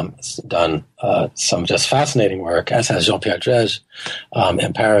 done some just fascinating work, as has Jean-Pierre Drège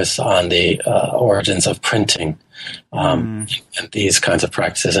in Paris, on the origins of printing. And these kinds of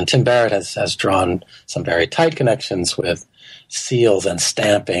practices. And Tim Barrett has drawn some very tight connections with seals and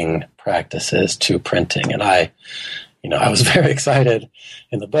stamping practices to printing. And I was very excited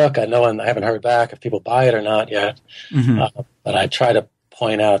in the book. I haven't heard back if people buy it or not yet. Mm-hmm. But I try to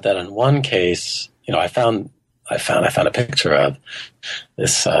point out that in one case, I found a picture of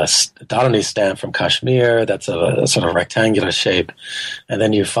this dharani stamp from Kashmir that's a sort of rectangular shape. And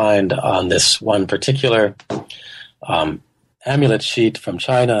then you find on this one particular amulet sheet from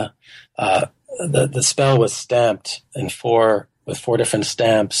China, the spell was stamped with four different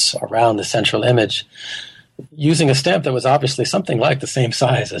stamps around the central image, using a stamp that was obviously something like the same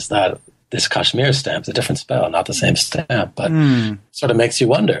size as this Kashmir stamp. It's a different spell, not the same stamp, but sort of makes you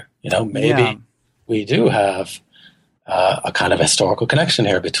wonder, maybe we do have a kind of historical connection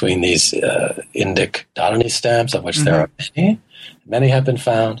here between these Indic dharani stamps, of which mm-hmm. there are many have been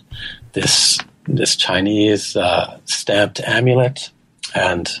found, this Chinese stamped amulet,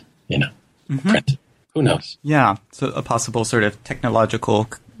 and mm-hmm. print. Who knows? Yeah, so a possible sort of technological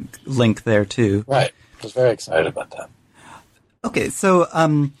link there too. Right. I was very excited about that. Okay, so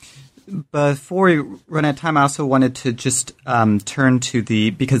Before we run out of time, I also wanted to just turn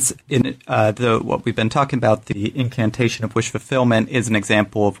to because in what we've been talking about, the incantation of wish fulfillment is an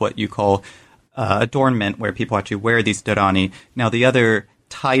example of what you call adornment, where people actually wear these dharani. Now, the other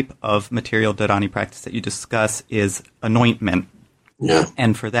type of material dharani practice that you discuss is anointment. Yeah.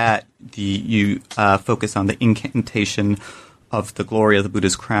 And for that, you focus on the incantation of the glory of the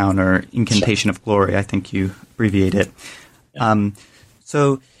Buddha's crown, or incantation of glory, I think you abbreviate it. Yeah.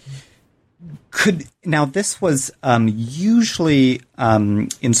 Now this was usually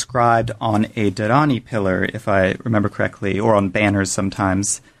inscribed on a dharani pillar, if I remember correctly, or on banners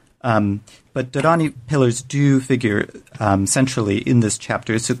sometimes. But dharani pillars do figure centrally in this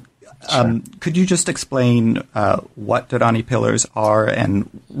chapter. So could you just explain what dharani pillars are and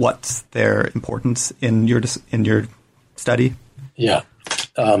what's their importance in your study? Yeah.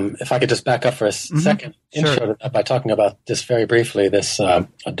 If I could just back up for a second, intro to that by talking about this very briefly, this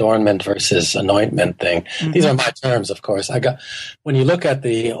adornment versus anointment thing. Mm-hmm. These are my terms, of course. When you look at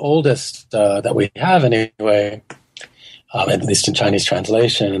the oldest that we have anyway, at least in Chinese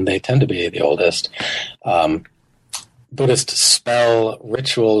translation, and they tend to be the oldest, Buddhist spell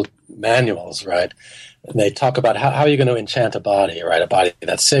ritual manuals, right? And they talk about how are you going to enchant a body, right? A body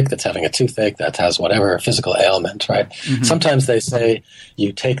that's sick, that's having a toothache, that has whatever physical ailment, right? Mm-hmm. Sometimes they say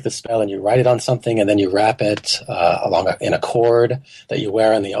you take the spell and you write it on something and then you wrap it in a cord that you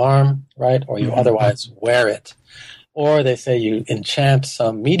wear on the arm, right? Or you otherwise wear it. Or they say you enchant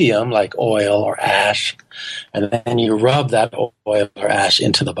some medium like oil or ash, and then you rub that oil or ash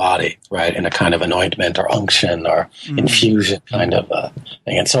into the body, right, in a kind of anointment or unction or infusion kind of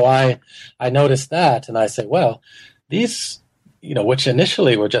thing. And so I noticed that, and I say, well, these, which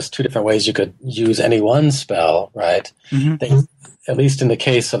initially were just two different ways you could use any one spell, right? Mm-hmm. They, at least in the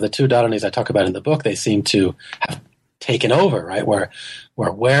case of the two dharanis I talk about in the book, they seem to have taken over, right, where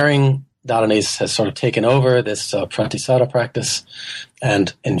wearing dharanis has sort of taken over this pratisara practice,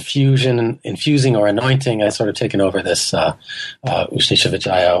 and infusing or anointing has sort of taken over this Ushnisha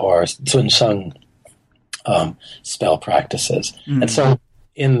Vijaya or Zunsheng spell practices. Mm-hmm. And so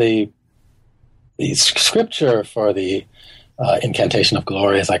in the scripture for the incantation of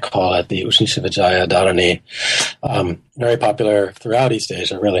glory, as I call it, the Ushnisha Vijaya dharani, very popular throughout East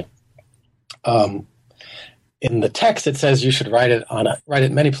Asia, really. In the text, it says you should write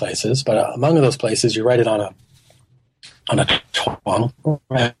it many places, but among those places, you write it on a chuang,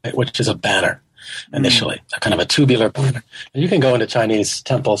 right, which is a banner initially, a kind of a tubular banner. And you can go into Chinese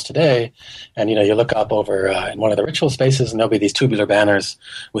temples today, and you look up over in one of the ritual spaces, and there'll be these tubular banners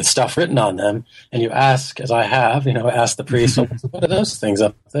with stuff written on them. And you ask, as I have, ask the priest, what are those things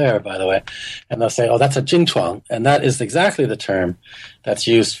up there, by the way? And they'll say, oh, that's a jingchuang, and that is exactly the term that's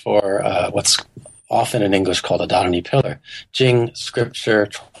used for what's often in English called a dharani pillar. Jing, scripture,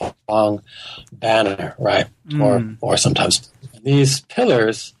 chuang, banner, right? Or sometimes these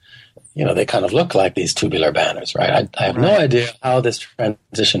pillars, they kind of look like these tubular banners, right? I have no idea how this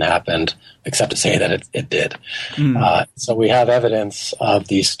transition happened, except to say that it did. So we have evidence of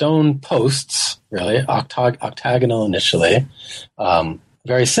these stone posts, really, octagonal initially,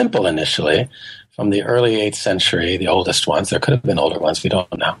 very simple initially, from the early 8th century, the oldest ones. There could have been older ones, we don't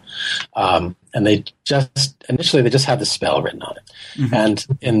know. And they just have the spell written on it. Mm-hmm.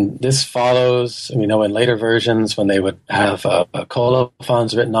 And this follows, in later versions when they would have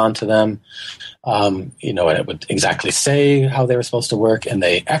colophons written onto them, and it would exactly say how they were supposed to work, and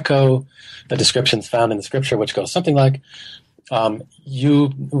they echo the descriptions found in the scripture, which goes something like,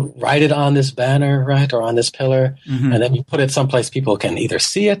 you write it on this banner, right, or on this pillar, and then you put it someplace people can either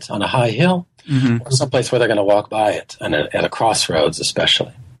see it on a high hill, or someplace where they're going to walk by it, and at a crossroads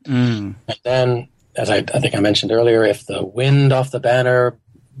especially. And then, as I think I mentioned earlier, if the wind off the banner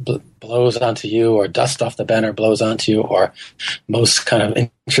blows onto you, or dust off the banner blows onto you, or most kind of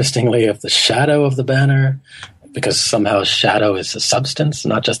interestingly, if the shadow of the banner, because somehow shadow is a substance,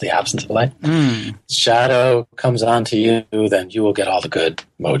 not just the absence of light, shadow comes onto you, then you will get all the good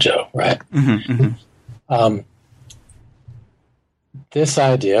mojo, right? This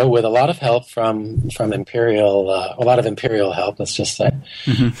idea, with a lot of help from imperial, a lot of imperial help, let's just say,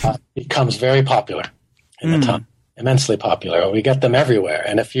 becomes very popular in the time, immensely popular. We get them everywhere.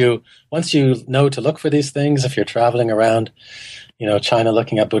 And once you know to look for these things, if you're traveling around, China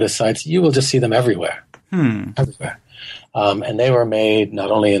looking at Buddhist sites, you will just see them everywhere. Everywhere. And they were made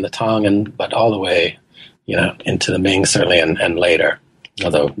not only in the Tang, but all the way, into the Ming, certainly, and later,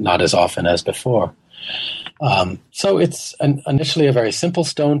 although not as often as before. So it's initially a very simple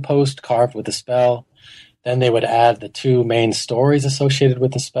stone post carved with the spell. Then they would add the two main stories associated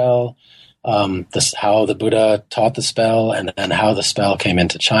with the spell, how the Buddha taught the spell, and then how the spell came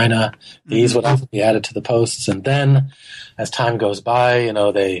into China. These would often be added to the posts, and then as time goes by,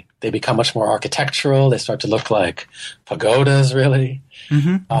 they become much more architectural. They start to look like pagodas, really,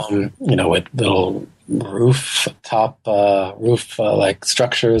 with little roof-like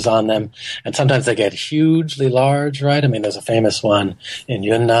structures on them. And sometimes they get hugely large, right? I mean, there's a famous one in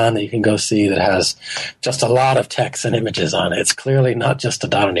Yunnan that you can go see that has just a lot of text and images on it. It's clearly not just a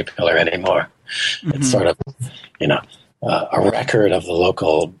dharani pillar anymore. It's sort of, a record of the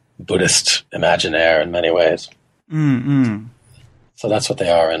local Buddhist imaginaire in many ways. So that's what they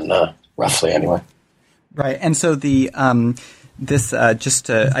are in roughly anyway. Right. And so the I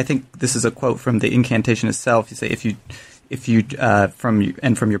think this is a quote from the incantation itself. You say, from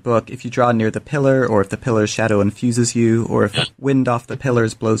your book, if you draw near the pillar, or if the pillar's shadow infuses you, or if wind off the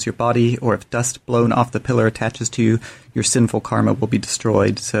pillars blows your body, or if dust blown off the pillar attaches to you, your sinful karma will be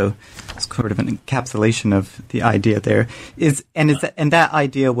destroyed. So it's sort of an encapsulation of the idea there. That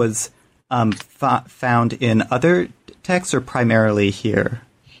idea was found in other texts, or primarily here?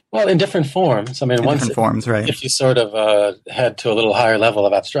 Well, in different forms. I mean, right. If you sort of head to a little higher level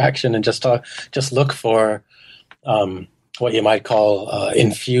of abstraction and just look for what you might call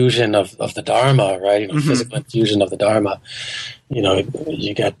infusion of the Dharma, right? Physical infusion of the Dharma.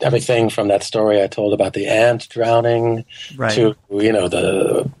 You get everything from that story I told about the ant drowning to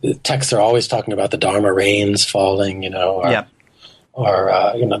the texts are always talking about the Dharma rains falling. I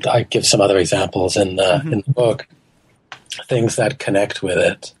give some other examples in the book. Things that connect with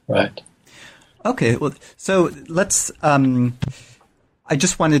it, right? Okay, well, so let's. I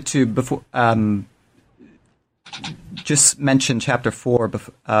just wanted to just mention chapter 4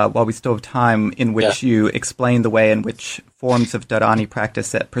 while we still have time, in which you explain the way in which forms of dharani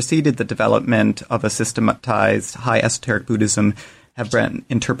practice that preceded the development of a systematized high esoteric Buddhism have been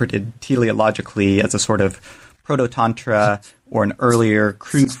interpreted teleologically as a sort of proto-tantra or an earlier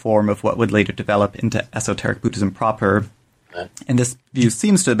crude form of what would later develop into esoteric Buddhism proper. And this view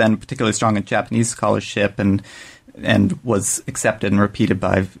seems to have been particularly strong in Japanese scholarship and was accepted and repeated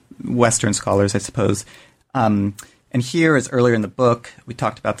by Western scholars, I suppose. And here, as earlier in the book, we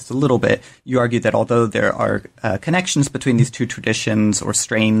talked about this a little bit, you argue that although there are connections between these two traditions or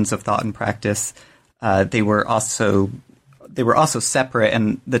strains of thought and practice, they were also separate,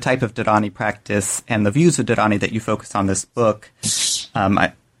 and the type of dharani practice and the views of dharani that you focus on in this book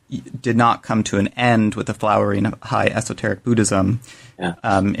did not come to an end with the flowering of high esoteric Buddhism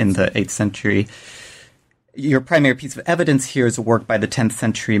in the 8th century. Your primary piece of evidence here is a work by the 10th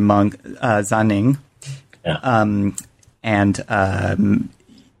century monk Zaning. So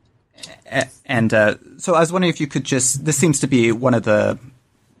I was wondering if you could this seems to be one of the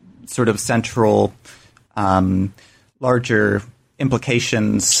sort of central larger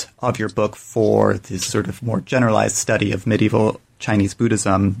implications of your book for this sort of more generalized study of medieval Chinese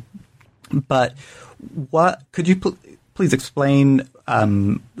Buddhism. But could you please explain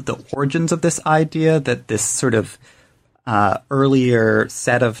the origins of this idea that this sort of earlier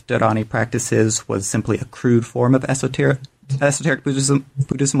set of dharani practices was simply a crude form of esoteric Buddhism?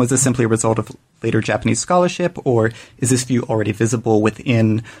 Was this simply a result of later Japanese scholarship, or is this view already visible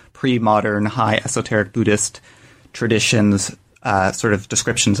within pre-modern high esoteric Buddhist traditions, sort of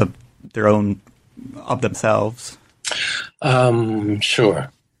descriptions of themselves? Sure.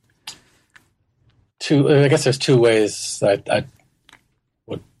 I guess there's two ways that I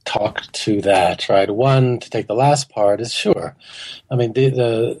would talk to that, right? One, to take the last part, is sure. I mean,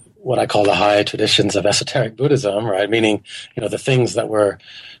 the what I call the high traditions of esoteric Buddhism, right? Meaning, the things that were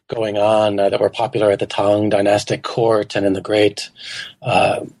going on that were popular at the Tang dynastic court and in the great,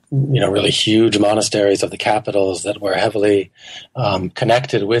 really huge monasteries of the capitals that were heavily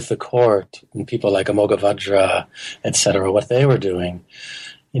connected with the court, and people like Amoghavajra, etc., what they were doing.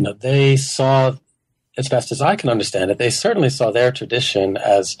 They saw, as best as I can understand it, they certainly saw their tradition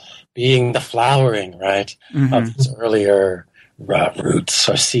as being the flowering, right, of these earlier roots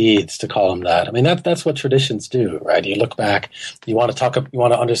or seeds, to call them that. I mean, that's what traditions do, right? You look back, you want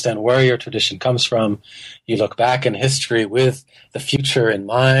to understand where your tradition comes from. You look back in history with the future in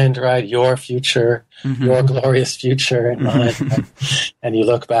mind, right? Your future, your glorious future in mind, right? And you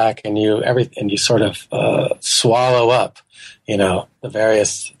look back and you sort of swallow up, the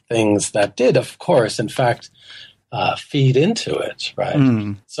various things that did, of course, in fact, feed into it,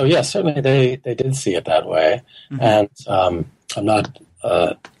 right? So yes, certainly they did see it that way, and I'm not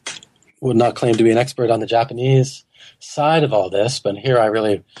would not claim to be an expert on the Japanese side of all this, but here I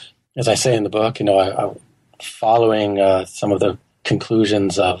really, as I say in the book, I'm following some of the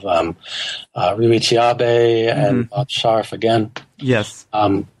conclusions of Ryuichi Abe and Bob Scharf again. Yes.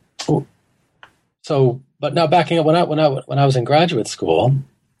 But now backing up, when I was in graduate school,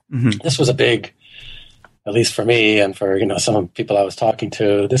 this was a big, at least for me and for some people I was talking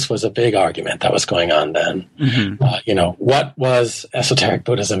to, this was a big argument that was going on then. What was esoteric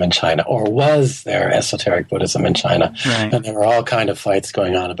Buddhism in China, or was there esoteric Buddhism in China? Right. And there were all kind of fights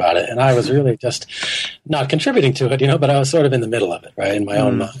going on about it, and I was really just not contributing to it, but I was sort of in the middle of it, right, in my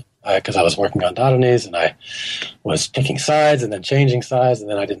own mind, because I was working on dharanies and I was picking sides and then changing sides, and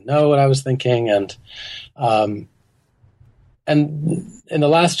then I didn't know what I was thinking, and in the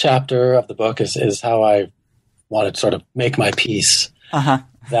last chapter of the book is how I want to sort of make my peace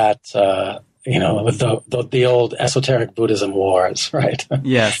that, with the old esoteric Buddhism wars, right?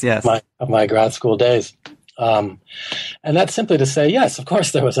 Yes. of my grad school days. And that's simply to say, yes, of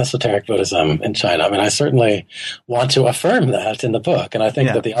course there was esoteric Buddhism in China. I mean, I certainly want to affirm that in the book. And I think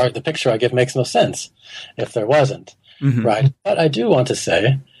that the picture I give makes no sense if there wasn't, right? But I do want to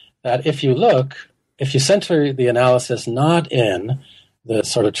say that if you center the analysis not in the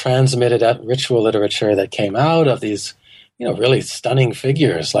sort of transmitted ritual literature that came out of these, really stunning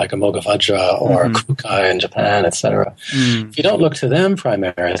figures like Amogavajra or Kukai in Japan, etc. If you don't look to them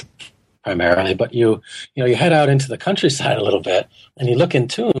primarily, but you head out into the countryside a little bit and you look in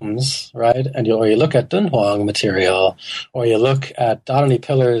tombs, right? And you look at Dunhuang material, or you look at dharani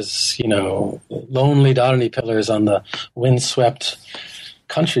pillars, lonely dharani pillars on the windswept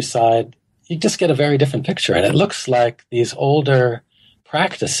countryside. You just get a very different picture, and it looks like these older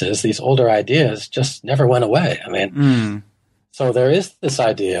practices, these older ideas just never went away. I mean, so there is this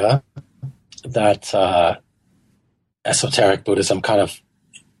idea that esoteric Buddhism kind of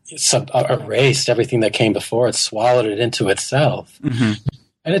erased everything that came before it, swallowed it into itself.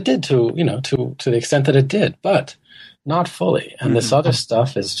 And it did to the extent that it did, but not fully. And this other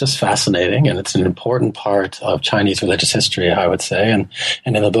stuff is just fascinating, and it's an important part of Chinese religious history, I would say. And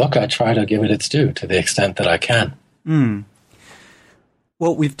in the book, I try to give it its due to the extent that I can.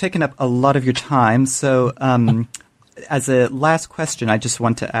 Well, we've taken up a lot of your time, so as a last question, I just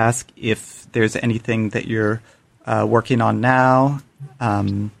want to ask if there's anything that you're working on now,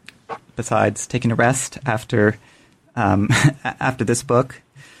 besides taking a rest after this book.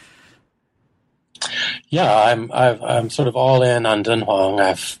 Yeah, I'm sort of all in on Dunhuang.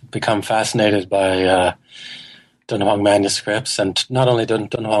 I've become fascinated by Dunhuang manuscripts, and not only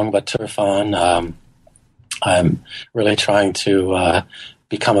Dunhuang but Turfan. I'm really trying to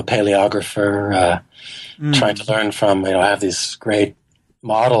become a paleographer, trying to learn from, I have these great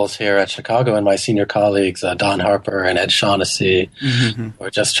models here at Chicago and my senior colleagues, Don Harper and Ed Shaughnessy, who are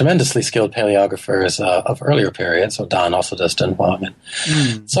just tremendously skilled paleographers of earlier periods. So Don also does Dunhuang.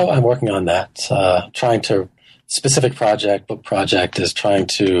 So I'm working on that, book project is trying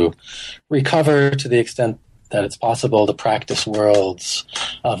to recover, to the extent that it's possible, the practice worlds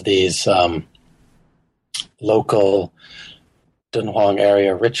of these local Dunhuang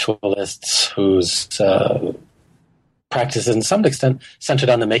area ritualists whose practices, in some extent, centered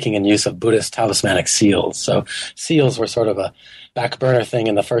on the making and use of Buddhist talismanic seals. So seals were sort of a back burner thing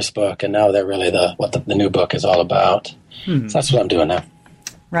in the first book, and now they're really what the new book is all about. So that's what I'm doing now.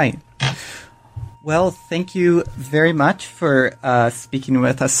 Right. Well, thank you very much for speaking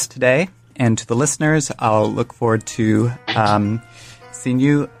with us today. And to the listeners, I'll look forward to seeing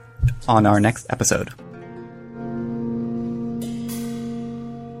you on our next episode.